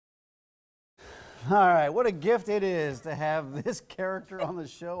All right, what a gift it is to have this character on the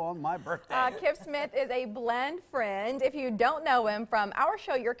show on my birthday. Kip Smith is a Blend friend. If you don't know him from our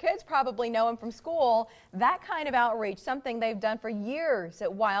show, your kids probably know him from school. That kind of outreach, something they've done for years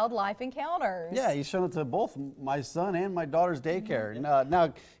at Wildlife Encounters. Yeah, he's shown it to both my son and my daughter's daycare.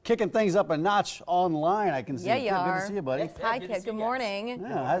 Now, kicking things up a notch online, I can see. Yeah, you Good are. to see you, buddy. Hi, Kip. Good morning.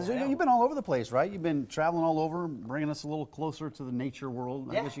 Yeah, you've been all over the place, right? You've been traveling all over, bringing us a little closer to the nature world,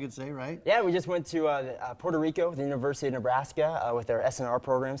 I guess you could say, right? Yeah, we just went to Puerto Rico with the University of Nebraska with our S&R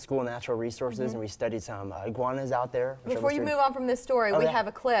program, School of Natural Resources, and we studied some iguanas out there. Before you move on from this story, we have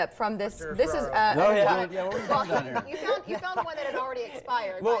a clip from this. This is. What were you doing down here? You found the one that had already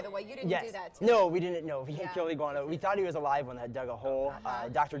expired, by the way. You didn't do that too. No, we didn't. No, we didn't kill the iguana. We thought he was alive when that dug a hole.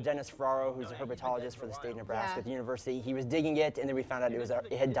 Dr. Dennis Ferraro, who's a herpetologist for the state of Nebraska at the university, he was digging it, and then we found out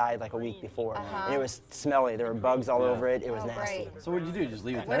it had died like a week before, and it was smelly. There were bugs all over it. It was nasty. So what did you do? Just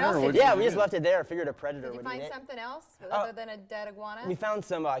leave it What there? else did Yeah, we just left it there. Figured a predator Did you would find eat it. something else other than a dead iguana? We found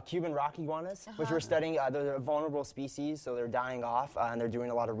some Cuban rock iguanas, which we're studying. They're a vulnerable species, so they're dying off, and they're doing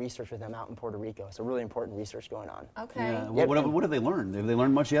a lot of research with them out in Puerto Rico. So really important research going on. Okay. Yeah. What have they learned? Have they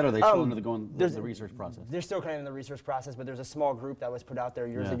learned much yet, or are they still under the research process? They're still kind of in the research process, but there's a small group that was put out there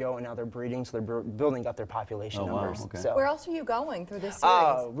years ago, and now they're breeding, so they're building up their population numbers. Wow, okay. So, Where else are you going through this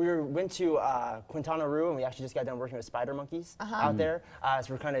series? we went to Quintana Roo, and we actually just got done working with spider monkeys out there.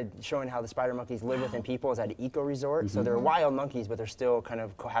 So we're kind of showing how the spider monkeys live within people. It's at an eco resort, so they're wild monkeys, but they're still kind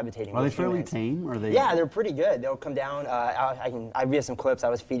of cohabitating. Are they with fairly humans. tame? Are they? Yeah, they're pretty good. They'll come down. We have some clips. I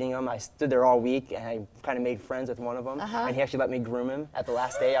was feeding them. I stood there all week, and I kind of made friends with one of them. And he actually let me groom him at the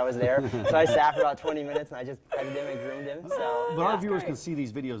last day I was there. So I sat for about 20 minutes, and I just petted him and groomed him. So, But our viewers can see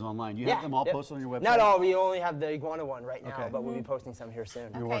these videos online. Do you have them all posted on your website? Not all. We only have the iguana one right now, but we'll be posting some here soon.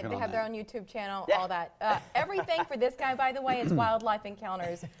 Okay, they have their own YouTube channel, all that. Everything for this guy, by the way, is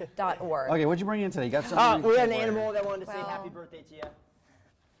wildlifeencounters.org. Okay, what'd you bring in today? You got something? We had an animal that wanted to say happy birthday to you.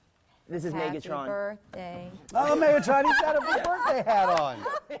 This is Happy Megatron. birthday. Oh, Megatron, he's got a big birthday hat on.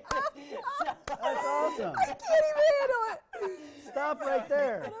 That's awesome. I can't even handle it. Stop right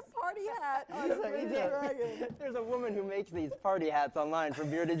there. And a party hat on a bearded dragon. There's a woman who makes these party hats online for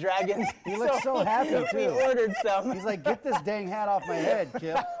bearded dragons. He looks so happy, We too. ordered some. He's like, get this dang hat off my head,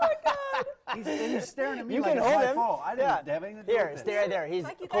 Kip. Oh my God. He's staring at me You like can it's hold my him. fault. I didn't have anything to do Here, with stay it. right there. He's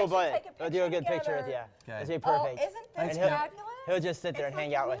Like you cool guys should buddy. take a We'll do a good picture picture with you. together. That'd be Oh, perfect. isn't And this he'll- fabulous? He'll just sit there and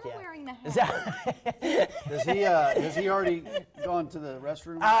hang out with you. Wearing the hat. Has he already gone to the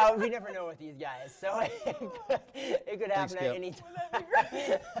restroom? We never know with these guys, so it could happen Kip. at any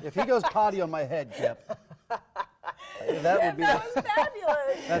time. If he goes potty on my head, Kip, that would be. That was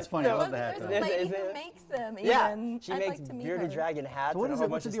fabulous. That's funny. I love the There's hat. a though. lady Is who it? makes them. Yeah, even. she I'd makes like to meet bearded her. dragon hats So what and a is whole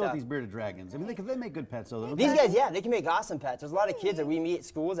it? What's bunch the of deal with stuff. these bearded dragons? I mean, they make good pets, though. Don't These they? guys, yeah, they can make awesome pets. There's a lot of kids that we meet at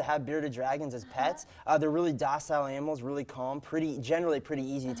schools that have bearded dragons as pets. They're really docile animals, really calm, generally pretty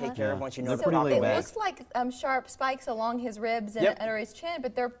easy to take care of once you know They're the pretty proper laid It back. way. looks like sharp spikes along his ribs and Yep. under his chin,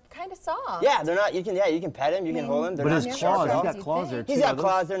 but they're kind of soft. Yeah, they're not. You can pet him. You can hold him. They're But not his sharp claws, at all. he's got claws there too. He's Are got those-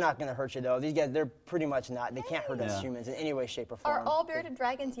 claws. They're not going to hurt you though. These guys, they're pretty much not. They can't hurt us humans in any way, shape, or form. Are all bearded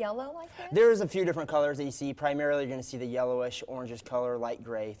dragons yellow like this? There's a few different colors that you see. Primarily, you're going to see the yellowish, orangish color, light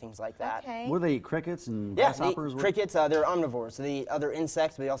gray, things like that. Okay. What do they eat? Crickets and Yeah, they eat grasshoppers? crickets. They're omnivores, so they eat other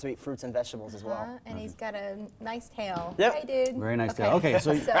insects, but they also eat fruits and vegetables as well. And he's got a nice tail. Yep. Hey, dude. Very nice tail. Okay,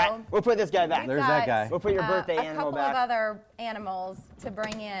 so- All right, we'll put this guy back. There's that guy. We'll put your birthday a animal couple back. of other animals to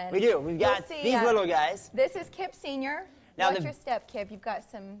bring in. We do. We've got We'll see, these little guys. This is Kip Sr. Now Watch the- your step, Kip. You've got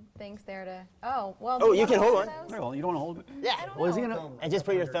some things there to. Oh, well. Oh, do you can want hold one of All those? right, well, you don't want to hold it? Yeah. I don't Well, is he know. gonna? And just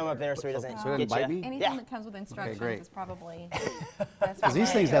put your thumb up there so he doesn't So he doesn't get bite you. me? Anything Yeah. that comes with instructions great. is probably. Because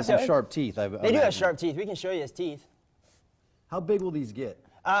these things have some sharp teeth. They do have sharp teeth. We can show you his teeth. How big will these get?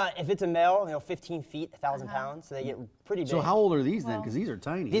 If it's a male, 15 feet, 1,000 pounds, so they get pretty big. So how old are these then? Because these are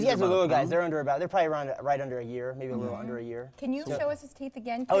tiny. These guys are about a little guys. pound? They're probably right under a year, maybe a little under a year. Can you show us his teeth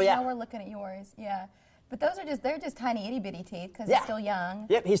again? Oh, yeah. Now we're looking at yours. Yeah. But they're just tiny itty bitty teeth because Yeah. he's still young.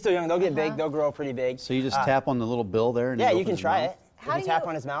 Yep, he's still young. They'll get big. They'll grow pretty big. So you just tap on the little bill there? And Yeah, it you can opens try his it. mouth? If you tap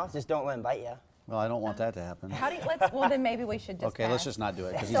on his mouth, just don't let him bite you. Well, I don't want that to happen. How do you, well then maybe we should just Okay, let's pass. just not do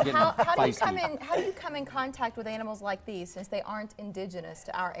it because he's So getting how do you feisty. how do you come in contact with animals like these since they aren't indigenous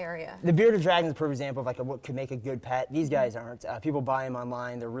to our area? The bearded dragon is a perfect example of like what could make a good pet. These guys aren't. People buy them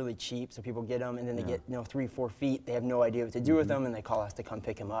online. They're really cheap, so people get them, and then they get 3-4 feet. They have no idea what to do with them, and they call us to come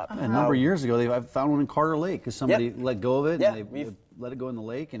pick them up. A number of years ago, I found one in Carter Lake because somebody let go of it. Yeah, and they let it go in the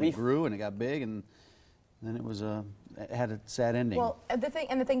lake, and it grew, and it got big, and then it was had a sad ending. Well, the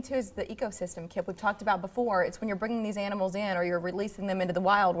thing too is the ecosystem, Kip. We've talked about before. It's when you're bringing these animals in or you're releasing them into the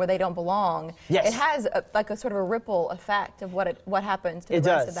wild where they don't belong. Yes. It has like a sort of a ripple effect of what happens to the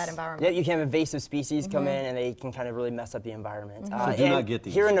rest of that environment. Yeah, you can have invasive species come in and they can kind of really mess up the environment. So do not get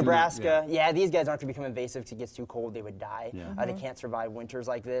these. Here in Nebraska, these guys aren't going to become invasive because it gets too cold, they would die. Yeah. They can't survive winters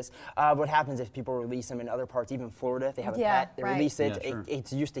like this. What happens if people release them in other parts, even Florida, if they have a pet, they release it,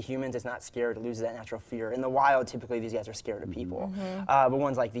 it's used to humans, it's not scared, it loses that natural fear. In the wild, typically these guys are scared of people. But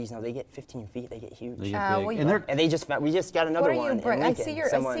ones like these, they get 15 feet, they get huge. They get big. And we just got another one in Lincoln. I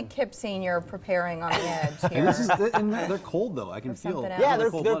see Kip Senior preparing on the edge here. And they're cold though. I can feel. Yeah,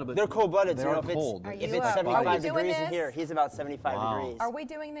 they're cold-blooded. They are cold. If it's 75 degrees in here, he's about 75 degrees. Are we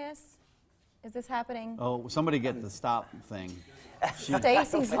doing this? Is this happening? Oh, somebody get the stop thing.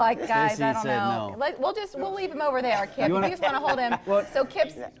 Stacy's like, guys, Stacey I don't said know. no. We'll leave him over there, Kip. You just want to hold him. So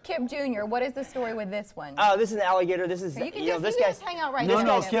Kip Jr., what is the story with this one? Oh, this is an alligator. This is You can this just guy's hang out right now.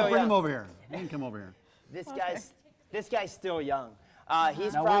 No, Kip, bring him over here. You can come over here. This guy's still young.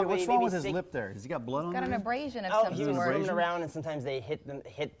 He's now, probably what's wrong maybe with his lip there? Has he got blood on Got there? an abrasion of some he was sort. swimming around, and sometimes they hit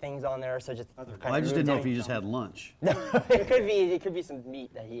things on there, so just. Well, I just didn't know if he just had lunch. No, it could be some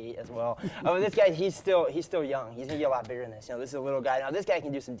meat that he ate as well. This guy, he's still young. He's gonna get a lot bigger than this. This is a little guy. Now this guy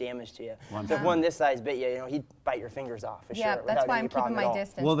can do some damage to you. So if one this size bit you, he'd bite your fingers off for sure. Yeah, that's why I'm keeping my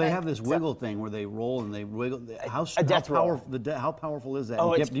distance. Well, they have this wiggle thing where they roll and they wiggle. How powerful is that?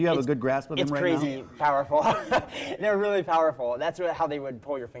 Oh, Kip, do you have a good grasp of him right now? It's crazy powerful. They're really powerful. That's how they would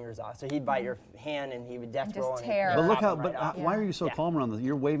pull your fingers off. So he'd bite your hand and he would death roll. Just tear. But look how. Why are you so calm around this?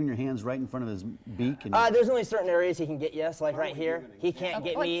 You're waving your hands right in front of his beak. And there's only certain areas he can get you. So like right here, he can't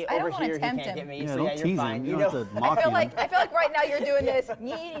get me. Over here, he can't get me. Yeah, So don't tease him. You don't have to mock him. I feel like right now you're doing this.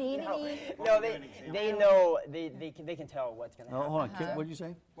 No, they know. They can tell what's gonna happen. Hold on, Kip. What did you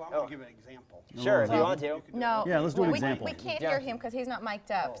say? Well, I'm going to give an example. Sure, if you want to. No. Yeah, let's do an example. We can't hear him because he's not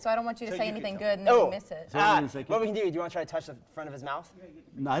mic'd up, so I don't want you to say anything good and then we miss it. What we can do? Do you want to try to touch the front of his mouth?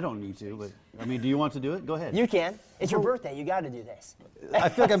 No, I don't need to, but I mean, do you want to do it? Go ahead. You can. It's your birthday. You got to do this. I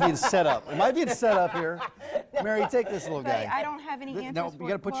feel like I'm being set up. Am I being set up here? Mary, take this little guy. I don't have any answers. No, you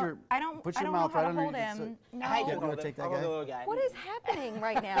got to put your mouth right under him. You want to take that guy? Little guy. What is happening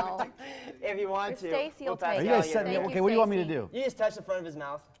right now? If you want to. Stacy will take Are you guys setting me up? Okay, what do you want me to do? You just touch the front of his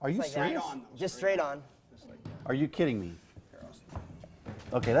mouth. Are you serious? Just straight on. Are you kidding me?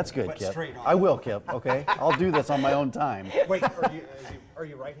 Okay, that's good, But Kip. straight on. I will, Kip, okay? I'll do this on my own time. Wait, are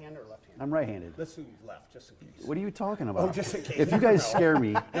you right-handed or left-handed? I'm right-handed. Let's do left, just in case. What are you talking about? Oh, just in case. If you guys scare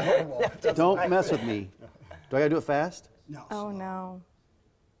me, don't mess with me. Do I got to do it fast? No. Oh no.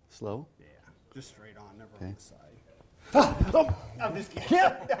 Slow? Yeah, just straight on, never on the side. I'm just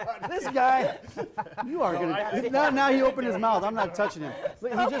kidding. This guy, you are going to. Now he opened his mouth. I'm not touching him.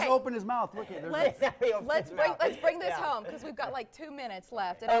 Look, he just opened his mouth. Look at Let's bring this home because we've got like 2 minutes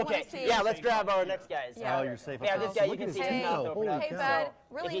left. And I want to see. Yeah, let's grab our next guys. Yeah. Oh, you're safe. Yeah, this guy, you can see his mouth open up. Hey,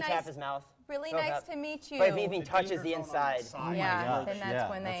 bud. If he taps his mouth. Really nice to meet you. But if anything touches the inside. Yeah, then that's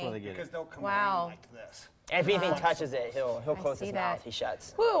when that's where they they. get Because it. they'll come Wow. around like this. And if anything touches it, he'll close his see mouth. that. He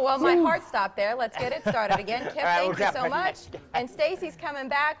shuts. Whew, well, my heart stopped there. Let's get it started again. Kip, right, thank we'll you so grab much. next guy. And Stacy's coming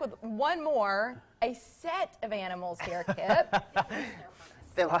back with one more, a set of animals here, Kip.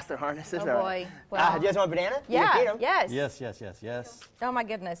 They lost their harnesses. Oh, All boy. right. Well, do you guys want a banana? You yeah, can feed 'em. yes. Yes. Oh, my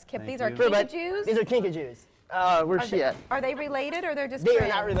goodness. Kip, Thank these are you. Sure, bud. Kinkajous? These are kinkajous. Where's she at? Are they related or they're just They are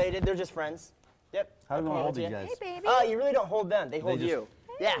friends? not related. They're just friends. Yep. How do we I'll hold come these over to guys? Hey, baby. You really don't hold them. They hold just- you.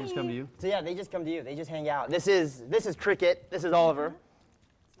 Yeah. They just come to you? So yeah, they just come to you. They just hang out. This is Cricket. This is Oliver.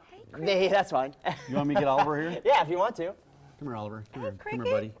 That's fine. You want me to get Oliver here? Yeah, if you want to. Come here, Oliver. Come here, Cricket.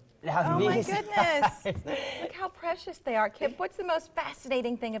 buddy. Now, Oh, my these- goodness. Look how precious they are. Kip, what's the most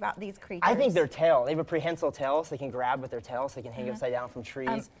fascinating thing about these creatures? I think their tail. They have a prehensile tail, so they can grab with their tail, so they can hang upside down from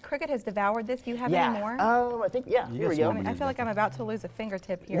trees. Cricket has devoured this. Do you have yeah. any more? I think here get we some go. more. I feel like I'm about to lose a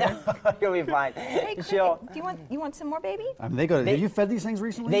fingertip here. You'll be fine. Hey, Cricket, She'll- you want some more, baby? I mean, have you fed these things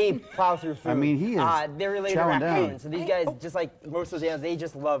recently? They plow through food. I mean, he is They're related to chowing raccoons. down. So these guys, just like most of those animals, they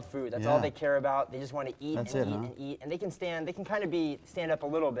just love food. That's all Yeah. they care about. They just want to eat That's and it, eat huh? and eat. And they can kind of stand up a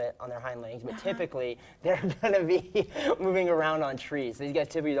little bit on their hind legs, but typically they're going to be moving around on trees. So these guys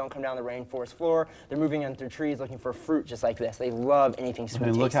typically don't come down the rainforest floor. They're moving on through trees looking for fruit just like this. They love anything sweet. I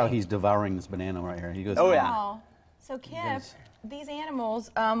mean, look how tasting. he's devouring this banana right here. He goes. Oh, yeah. Oh, so Kip, these animals,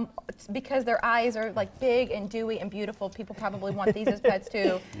 because their eyes are like big and dewy and beautiful, people probably want these as pets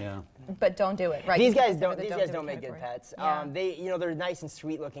too. Yeah. But don't do it, right? These You guys consider don't. the These guys don't do it make good category. pets. Yeah. They're nice and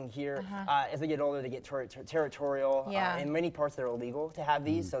sweet looking here. As they get older, they get territorial. Yeah. In many parts, they're illegal to have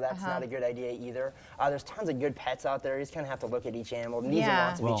these, so that's not a good idea either. There's tons of good pets out there. You just kind of have to look at each animal, needs and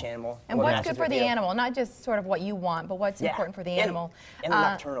wants of each animal. And what what's matches good for with the you. animal, not just sort of what you want, but what's important for the animal. And they're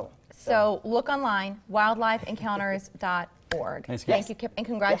nocturnal. So look online, wildlifeencounters.org. Thanks, Thank Kip. you, Kip, and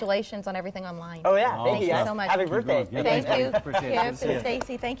congratulations on everything online. Oh yeah, thank you you guys. so much. Happy birthday. Congrats. Thank you, Appreciate it. Kip Good and to see you.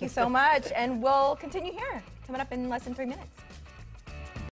 Stacy. Thank you so much, and we'll continue here. Coming up in less than 3 minutes.